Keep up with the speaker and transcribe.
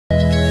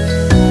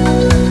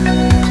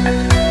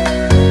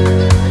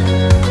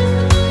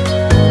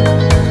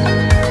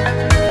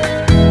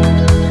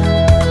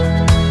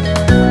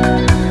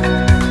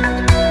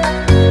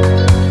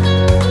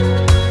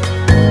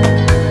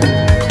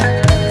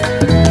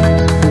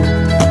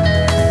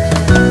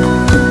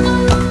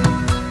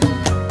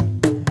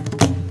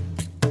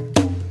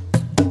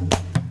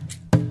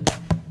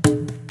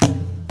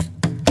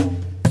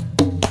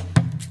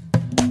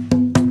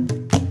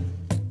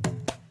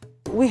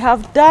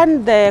have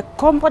done the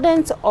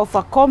components of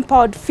a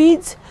compound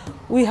feeds.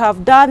 We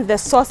have done the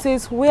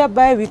sources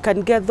whereby we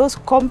can get those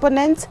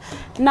components.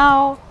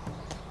 Now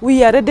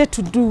we are ready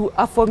to do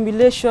a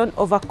formulation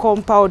of a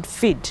compound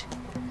feed.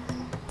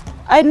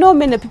 I know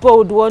many people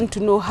would want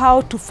to know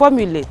how to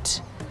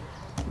formulate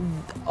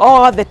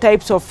all the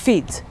types of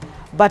feeds,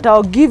 but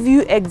I'll give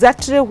you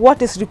exactly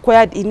what is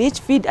required in each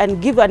feed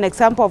and give an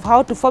example of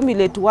how to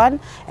formulate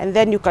one, and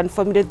then you can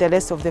formulate the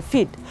rest of the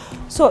feed.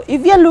 So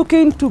if you're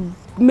looking to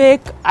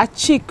make a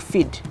chick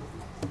feed,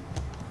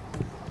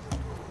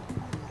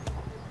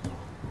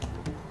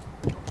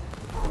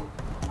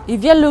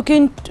 if you're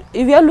looking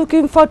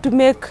to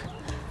make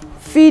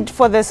feed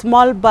for the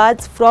small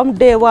birds from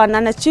day one,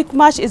 and a chick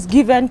mash is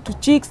given to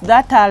chicks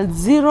that are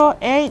 0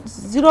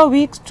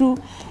 weeks to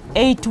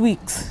 8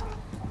 weeks.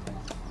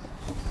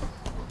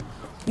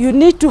 You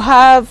need to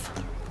have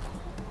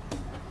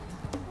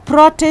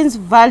proteins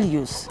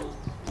values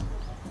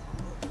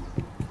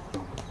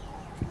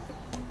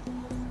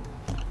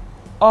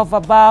of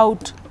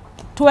about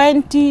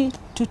 20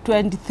 to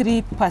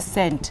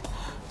 23%.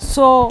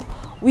 So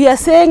we are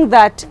saying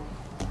that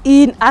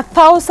in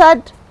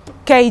 1,000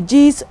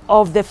 kgs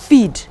of the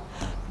feed,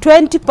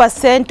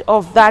 20%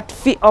 of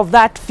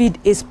that feed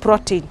is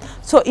protein.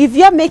 So if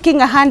you're making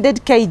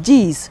 100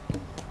 kgs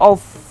of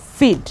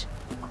feed,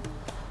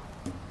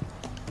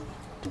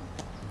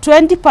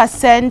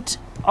 20%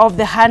 of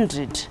the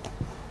 100.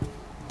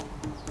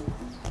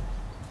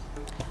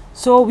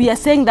 So we are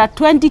saying that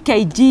 20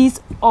 kgs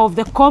of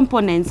the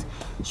components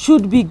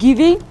should be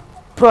giving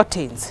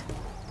proteins.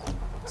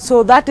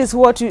 So that is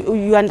what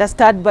you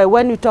understand by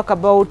when you talk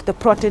about the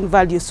protein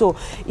value. So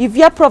if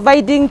you are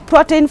providing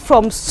protein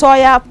from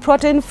soya,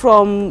 protein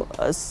from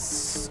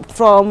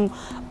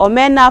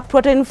omena,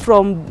 protein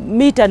from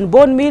meat and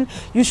bone meal,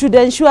 you should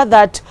ensure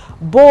that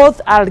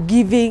both are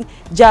giving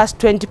just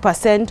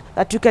 20%,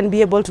 that you can be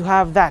able to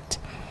have that.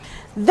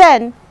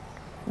 Then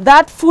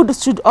that food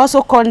should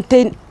also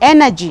contain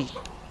energy,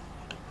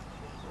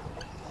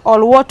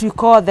 or what we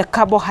call the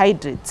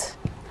carbohydrates.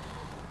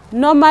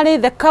 Normally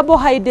the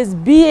carbohydrates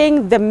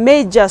being the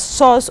major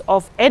source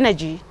of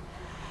energy,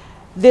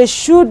 they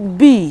should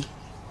be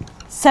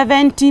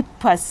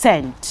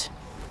 70%.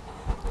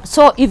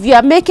 So if you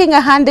are making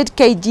 100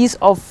 kgs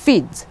of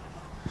feeds,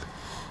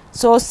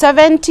 so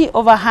 70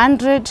 over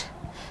 100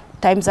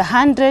 times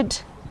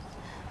 100,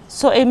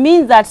 so it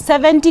means that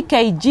 70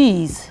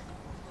 kgs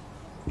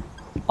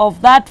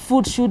of that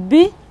food should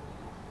be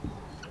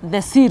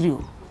the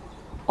cereal,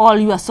 or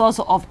your source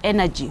of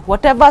energy.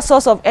 Whatever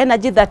source of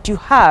energy that you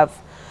have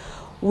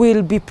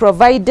will be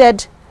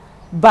provided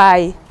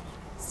by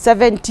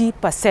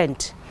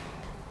 70%.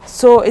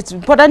 So it's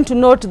important to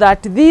note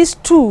that these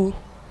two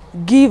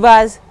give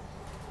us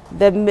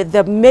the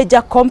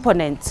major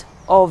components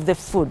of the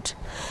food.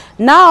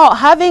 Now,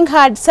 having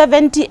had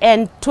 70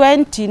 and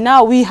 20,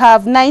 now we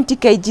have 90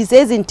 kgs,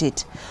 isn't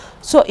it?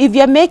 So if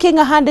you're making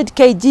 100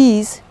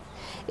 kgs,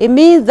 it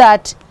means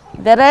that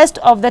the rest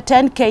of the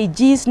 10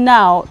 kgs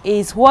now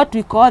is what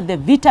we call the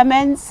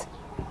vitamins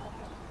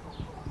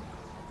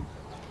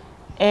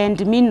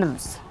and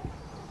minerals.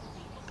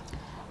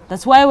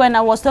 That's why when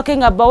I was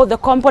talking about the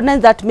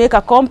components that make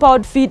a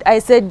compound feed, I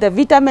said the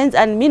vitamins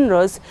and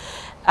minerals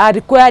are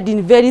required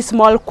in very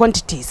small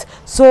quantities.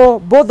 So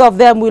both of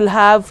them will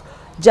have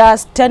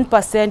just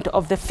 10%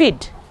 of the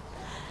feed.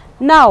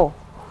 Now,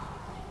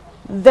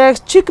 the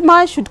chick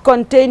mash should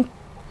contain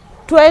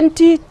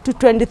 20 to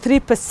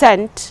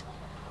 23%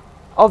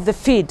 of the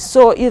feed.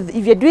 So if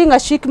you're doing a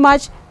chick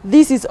mash,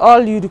 this is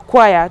all you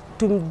require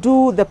to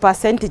do the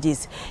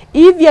percentages.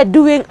 If you're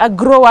doing a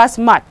grower's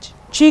mash,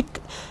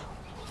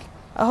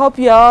 I hope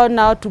you are all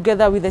now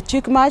together with the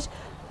chick mash,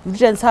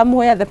 written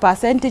somewhere the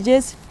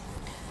percentages.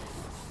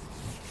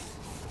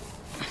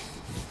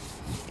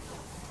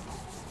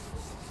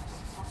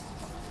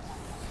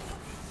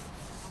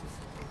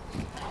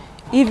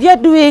 If you're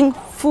doing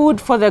food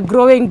for the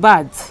growing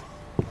birds,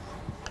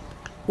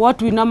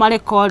 what we normally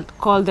call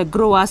the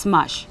grower's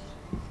mash,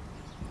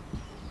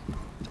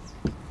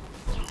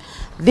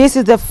 this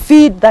is the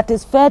feed that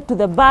is fed to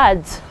the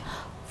birds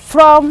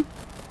from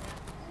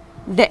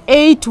the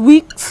 8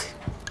 weeks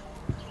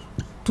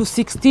to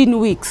 16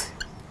 weeks.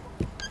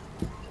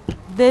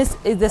 This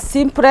is the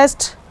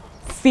simplest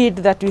feed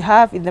that we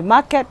have in the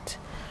market.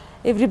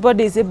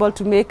 Everybody is able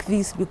to make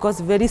this because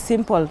it's very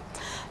simple.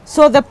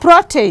 So the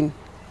protein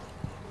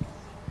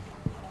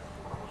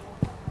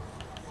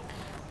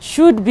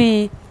should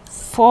be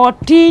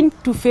 14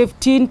 to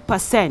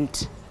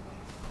 15%.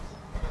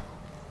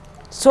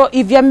 So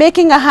if you're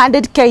making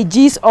 100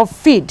 kgs of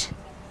feed,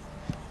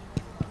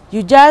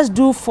 you just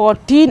do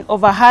 14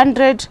 over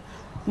 100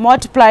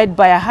 multiplied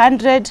by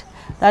 100.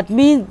 That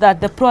means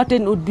that the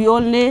protein would be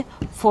only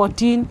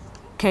 14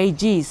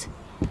 kgs.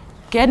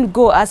 Can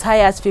go as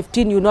high as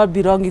 15. You'll not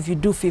be wrong if you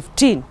do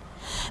 15.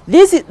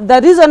 This is the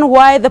reason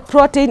why the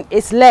protein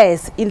is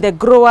less in the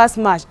grower's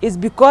mash, is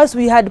because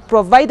we had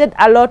provided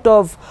a lot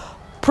of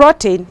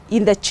protein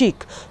in the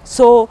chick.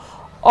 So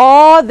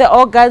all the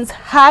organs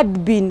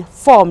had been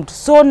formed.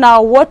 So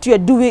now what you're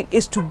doing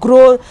is to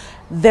grow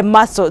the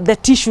muscle, the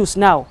tissues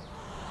now.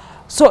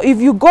 So if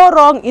you go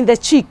wrong in the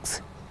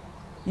chicks,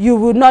 you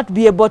will not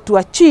be able to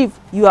achieve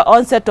your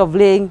onset of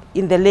laying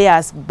in the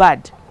layers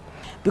bud.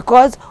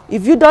 Because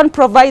if you don't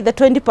provide the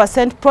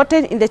 20%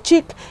 protein in the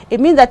chick, it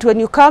means that when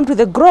you come to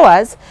the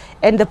growers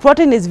and the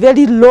protein is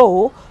very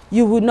low,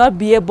 you will not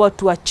be able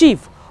to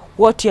achieve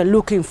what you're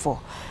looking for.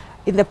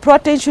 In the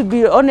protein should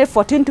be only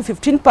 14 to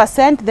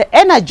 15%. The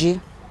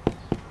energy,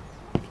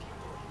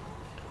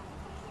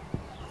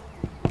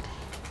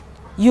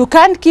 you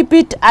can't keep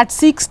it at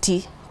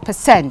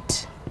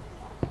 60%.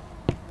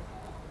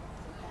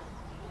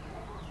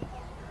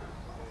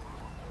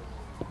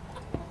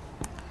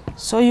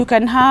 So you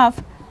can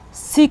have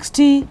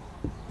 60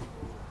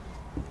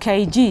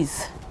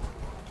 kgs.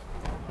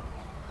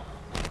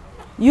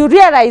 You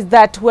realize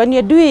that when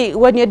you're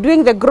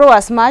doing the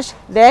grower smash,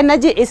 the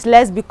energy is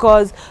less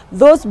because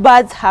those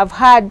birds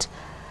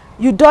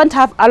you don't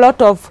have a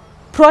lot of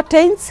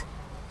proteins,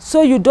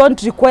 so you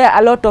don't require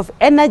a lot of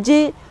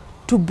energy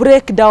to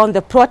break down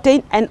the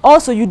protein, and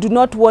also you do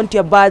not want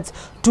your birds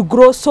to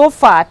grow so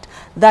fat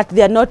that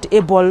they are not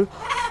able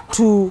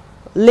to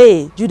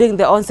lay during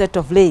the onset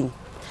of laying.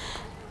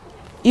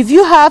 If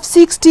you have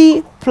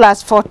 60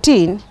 plus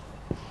 14,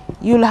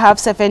 you'll have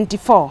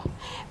 74.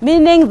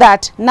 Meaning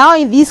that now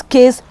in this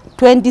case,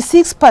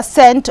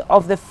 26%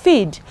 of the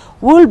feed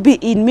will be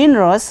in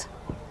minerals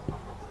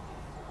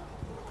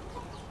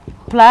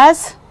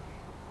plus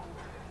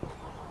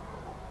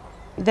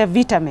the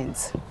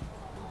vitamins.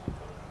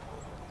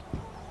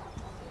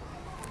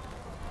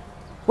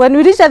 When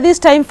we reach at this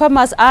time,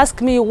 farmers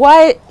ask me,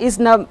 why is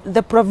now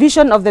the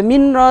provision of the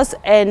minerals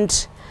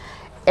and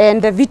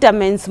the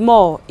vitamins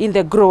more in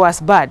the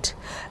grower's bud?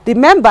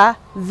 Remember,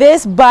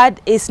 this bud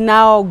is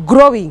now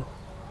growing.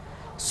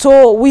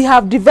 So we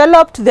have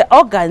developed the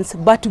organs,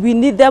 but we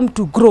need them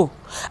to grow.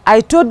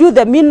 I told you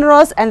the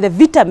minerals and the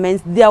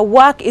vitamins, their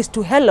work is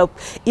to help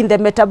in the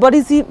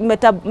metabolism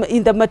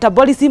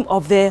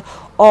of the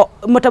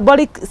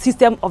metabolic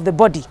system of the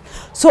body.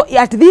 So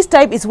at this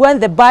time is when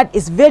the bud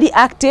is very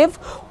active.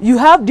 You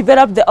have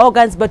developed the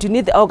organs, but you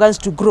need the organs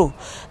to grow.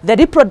 The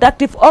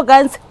reproductive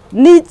organs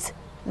needs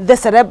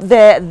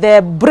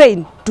the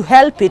brain to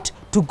help it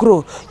to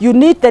grow. You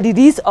need the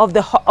release of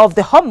the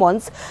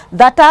hormones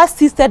that are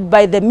assisted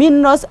by the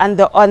minerals and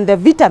the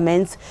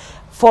vitamins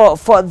for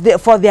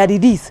their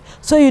release.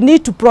 So you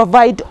need to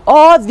provide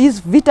all these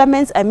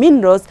vitamins and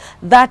minerals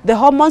that the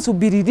hormones will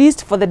be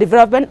released for the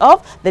development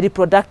of the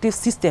reproductive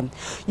system.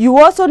 You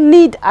also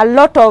need a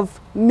lot of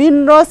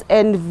minerals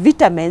and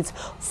vitamins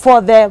for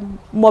the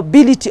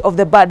mobility of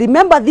the bird.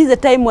 Remember, this is a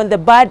time when the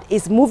bird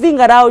is moving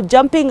around,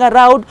 jumping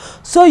around,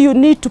 so you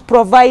need to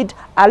provide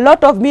a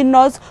lot of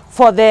minerals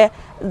for the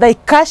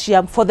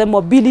calcium for the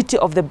mobility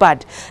of the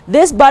bird.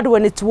 This bird,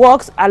 when it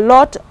walks a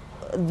lot,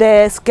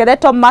 the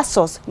skeletal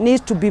muscles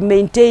need to be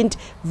maintained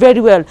very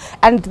well.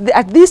 And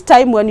at this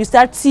time, when you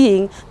start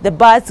seeing the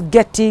birds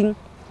getting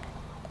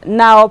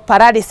now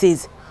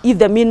paralysis, if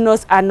the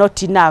minerals are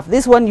not enough,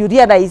 this one you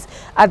realize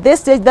at this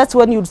stage, that's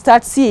when you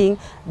start seeing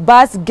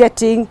birds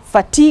getting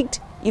fatigued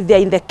if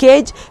they're in the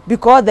cage,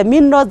 because the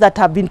minerals that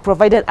have been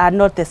provided are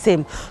not the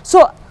same.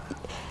 So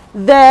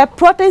the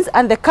proteins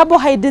and the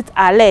carbohydrates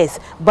are less,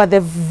 but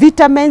the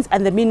vitamins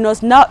and the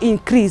minerals now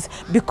increase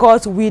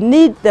because we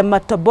need the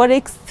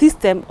metabolic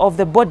system of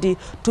the body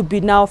to be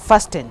now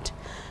fastened.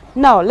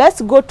 Now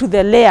let's go to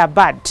the layer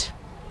bud.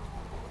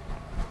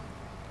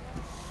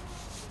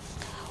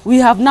 We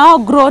have now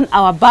grown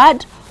our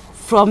bud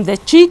from the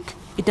chick.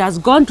 It has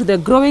gone to the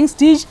growing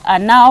stage,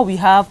 and now we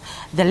have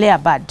the layer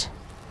bud.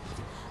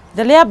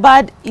 The layer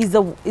bud is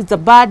a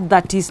bud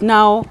that is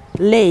now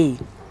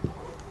laying.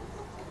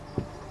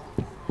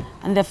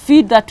 And the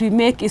feed that we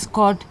make is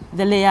called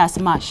the layer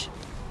smash.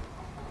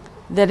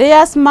 The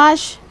layer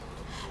smash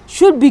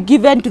should be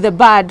given to the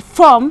bird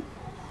from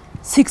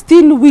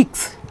 16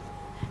 weeks,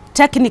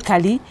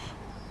 technically,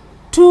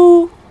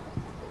 to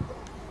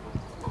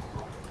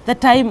the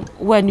time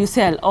when you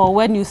sell or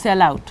when you sell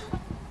out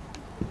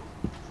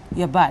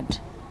your bird.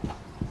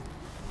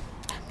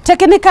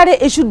 Technically,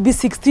 it should be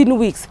 16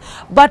 weeks,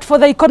 but for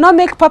the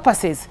economic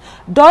purposes,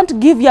 don't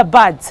give your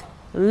birds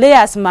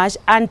layer smash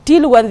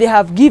until when they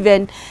have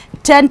given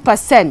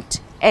 10%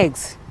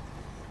 eggs.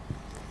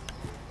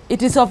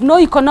 It is of no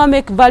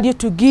economic value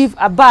to give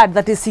a bird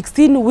that is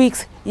 16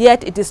 weeks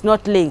yet it is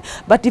not laying.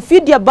 But if you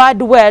feed your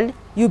bird well,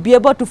 you'll be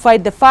able to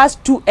find the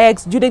first 2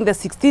 eggs during the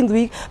 16th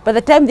week. By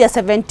the time they are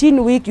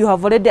 17 week, you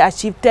have already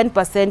achieved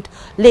 10%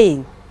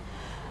 laying.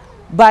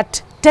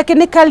 But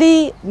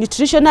technically,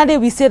 nutritionally,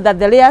 we say that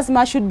the layer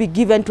smash should be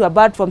given to a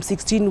bird from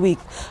 16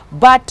 weeks.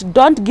 But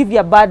don't give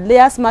your bird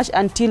layer smash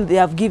until they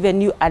have given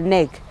you an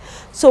egg.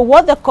 So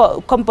what the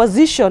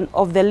composition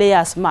of the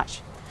layer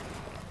smash?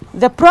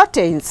 The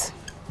proteins.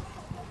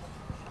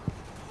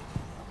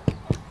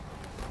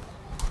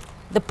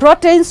 The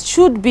proteins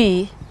should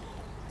be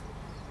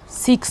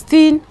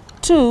 16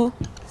 to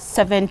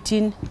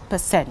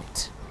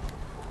 17%.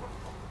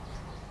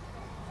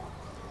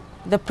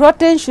 the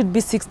protein should be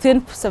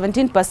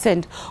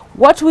 17%.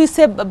 What we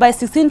say by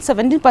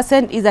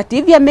 17% is that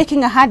if you are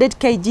making 100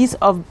 kgs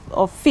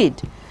of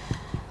feed,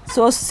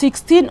 so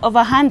 16 over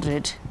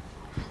 100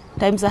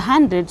 times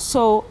 100,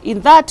 so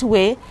in that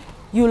way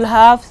you'll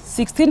have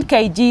 16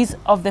 kgs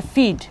of the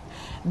feed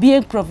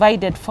being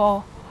provided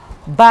for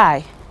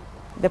by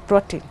the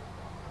protein.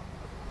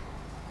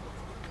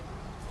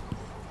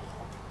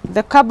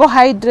 The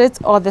carbohydrates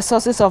or the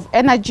sources of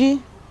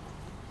energy,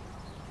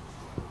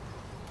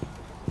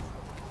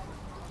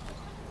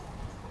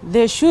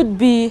 they should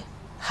be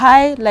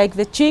high, like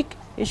the chick,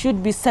 it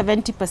should be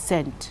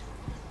 70%.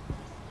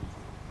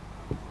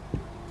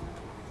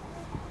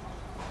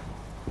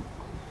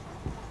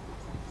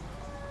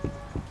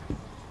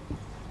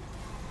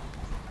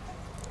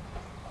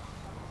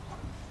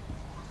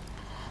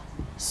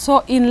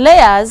 So in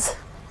layers,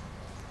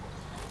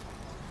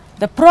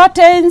 the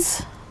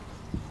proteins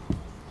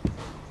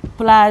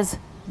plus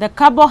the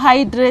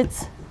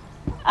carbohydrates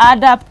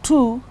add up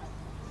to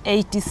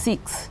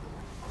 86.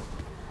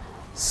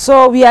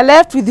 So we are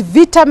left with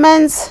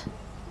vitamins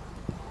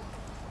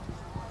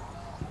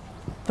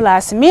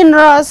plus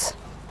minerals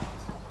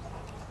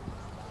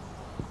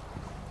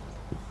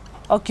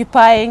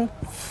occupying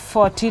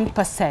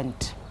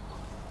 14%.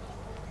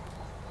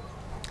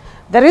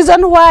 The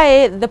reason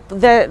why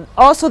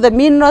also the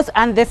minerals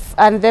and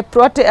the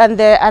protein and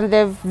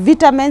the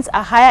vitamins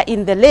are higher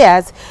in the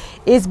layers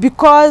is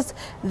because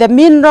the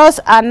minerals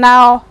are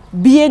now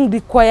being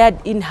required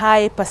in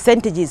high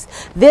percentages.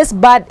 This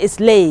bird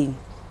is laying.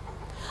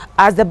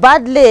 As the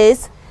bird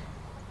lays,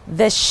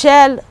 the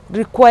shell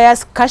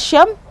requires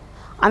calcium,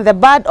 and the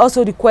bird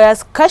also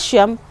requires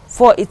calcium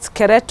for its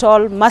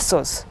skeletal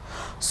muscles.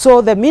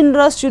 So the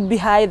minerals should be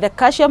high, the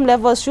calcium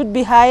levels should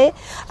be high.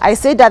 I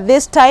said at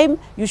this time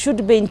you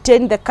should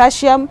maintain the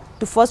calcium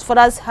to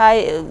phosphorus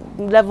high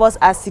levels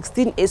as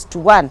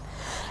 16:1.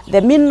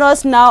 The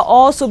minerals now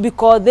also,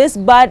 because this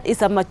bird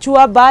is a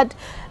mature bird,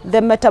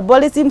 the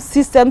metabolism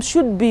system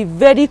should be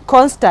very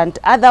constant,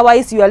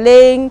 otherwise your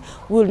laying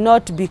will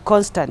not be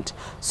constant.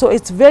 So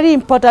it's very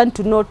important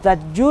to note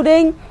that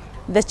during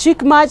the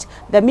chick match,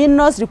 the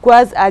minerals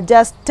required are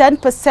just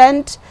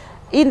 10%.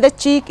 In the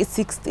chick, it's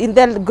in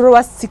the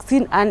growers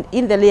 16, and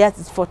in the layers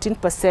it's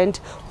 14%,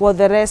 while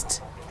the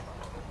rest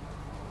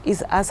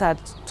is as I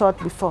taught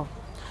before.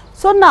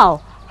 So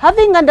now,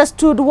 having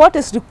understood what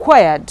is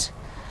required,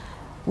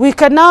 we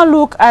can now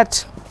look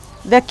at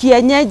the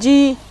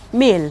kienyeji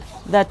meal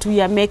that we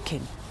are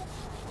making.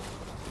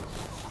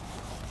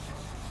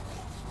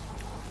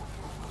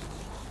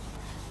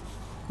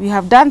 We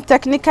have done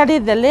technically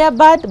the layer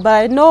bird, but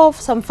I know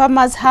some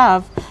farmers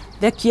have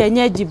the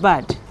kienyeji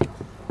bird.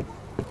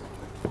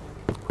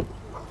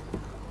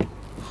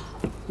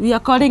 We are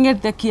calling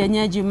it the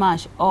kienyeji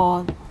mash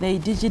or the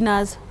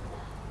indigenous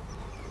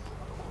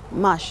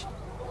mash.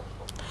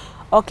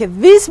 Okay,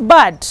 this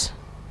bird,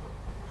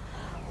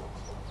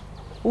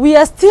 we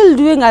are still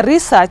doing a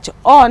research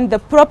on the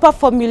proper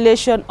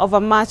formulation of a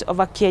mash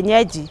of a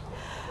kienyeji,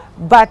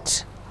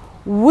 but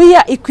we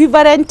are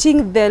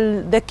equivalenting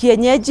the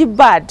kienyeji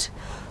bird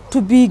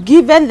to be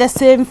given the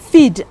same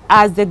feed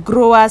as the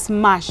grower's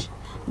mash,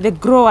 the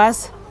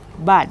grower's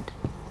bird.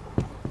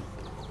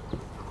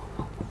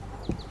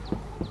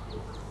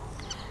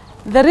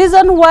 The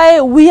reason why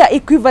we are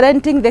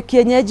equivalenting the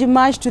kienyeji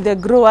mash to the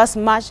grower's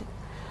mash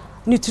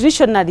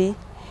nutritionally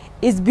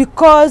is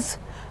because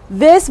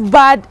this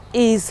bird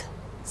is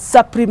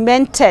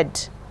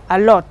supplemented a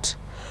lot.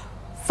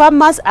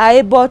 Farmers are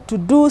able to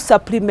do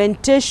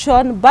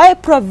supplementation by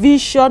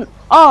provision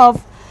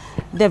of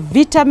the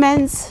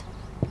vitamins,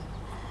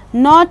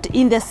 not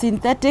in the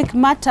synthetic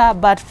matter,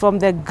 but from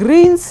the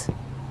greens.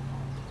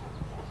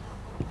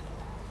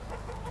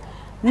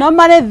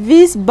 Normally,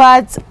 these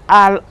birds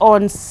are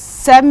on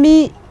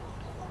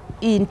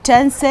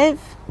semi-intensive,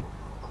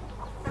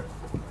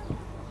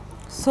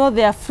 so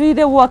they are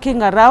freely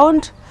walking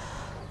around.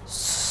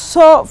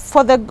 So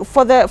for the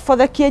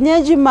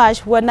kienyeji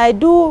mash, when I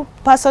do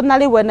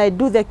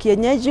the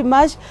kienyeji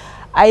mash,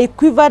 I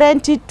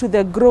equivalent it to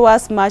the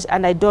grower's mash,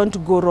 and I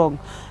don't go wrong,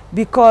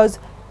 because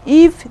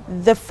if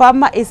the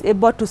farmer is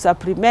able to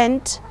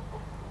supplement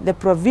the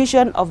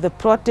provision of the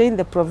protein,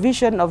 the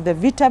provision of the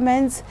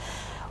vitamins,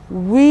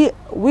 we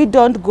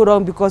don't go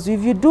wrong, because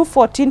if you do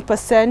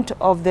 14%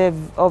 of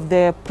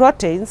the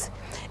proteins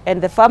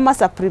and the farmer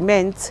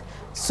supplements,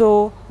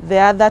 so the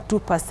other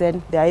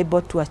 2% they are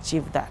able to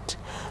achieve that.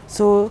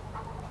 So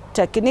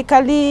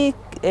technically,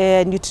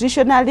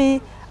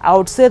 nutritionally, I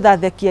would say that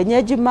the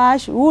kienyeji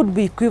mash would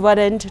be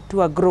equivalent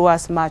to a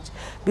grower's mash,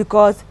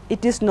 because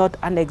it is not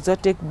an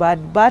exotic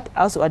bird but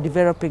also a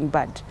developing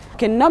bird.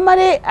 Okay,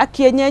 normally a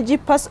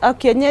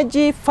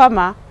kienyeji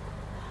farmer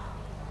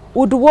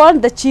would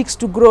want the chicks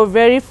to grow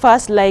very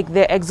fast like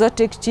the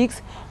exotic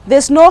chicks.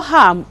 There's no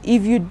harm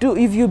if you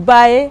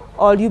buy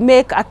or you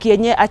make a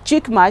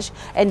chick mash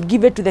and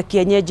give it to the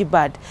kienyeji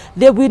bird.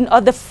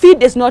 The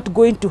feed is not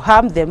going to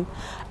harm them,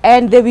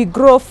 and they will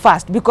grow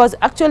fast, because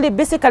actually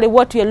basically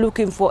what we are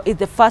looking for is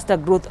the faster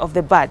growth of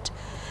the bird.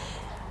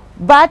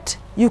 But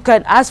you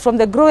can, as from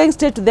the growing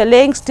stage to the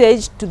laying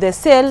stage to the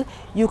sale,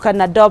 you can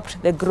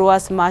adopt the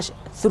grower's mash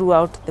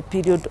throughout the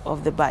period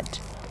of the bird.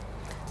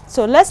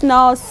 So let's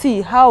now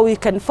see how we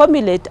can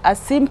formulate a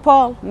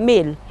simple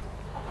meal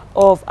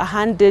of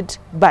 100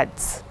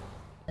 birds.